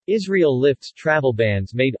Israel lifts travel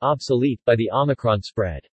bans made obsolete by the Omicron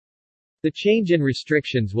spread. The change in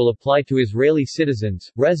restrictions will apply to Israeli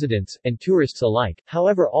citizens, residents, and tourists alike,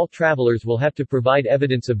 however all travelers will have to provide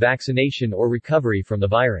evidence of vaccination or recovery from the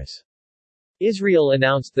virus. Israel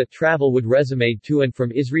announced that travel would resume to and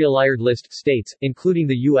from Israelite list states, including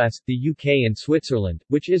the US, the UK and Switzerland,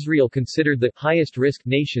 which Israel considered the highest-risk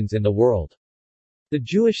nations in the world. The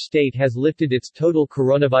Jewish state has lifted its total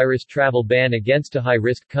coronavirus travel ban against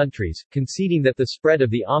high-risk countries, conceding that the spread of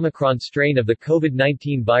the Omicron strain of the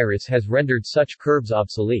COVID-19 virus has rendered such curbs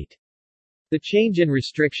obsolete. The change in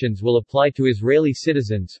restrictions will apply to Israeli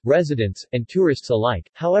citizens, residents, and tourists alike,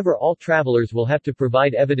 however all travelers will have to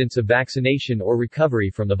provide evidence of vaccination or recovery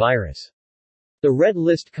from the virus. The red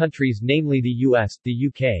list countries, namely the US, the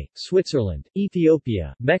UK, Switzerland,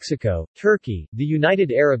 Ethiopia, Mexico, Turkey, the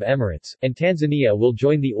United Arab Emirates, and Tanzania will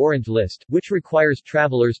join the orange list, which requires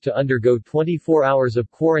travelers to undergo 24 hours of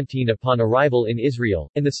quarantine upon arrival in Israel,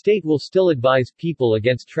 and the state will still advise people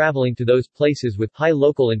against traveling to those places with high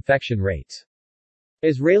local infection rates.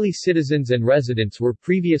 Israeli citizens and residents were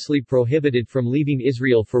previously prohibited from leaving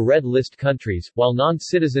Israel for red list countries, while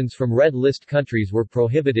non-citizens from red list countries were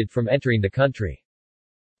prohibited from entering the country.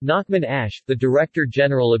 Nachman Ash, the Director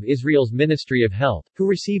General of Israel's Ministry of Health, who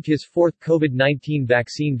received his fourth COVID-19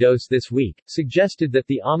 vaccine dose this week, suggested that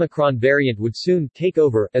the Omicron variant would soon take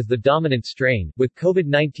over as the dominant strain, with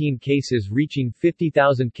COVID-19 cases reaching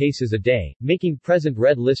 50,000 cases a day, making present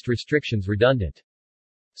red list restrictions redundant.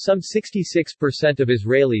 Some 66% of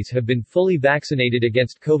Israelis have been fully vaccinated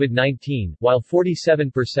against COVID-19, while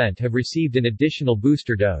 47% have received an additional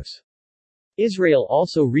booster dose. Israel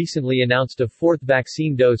also recently announced a fourth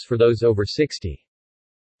vaccine dose for those over 60.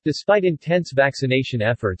 Despite intense vaccination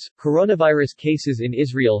efforts, coronavirus cases in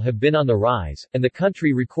Israel have been on the rise, and the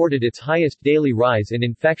country recorded its highest daily rise in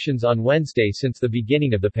infections on Wednesday since the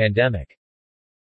beginning of the pandemic.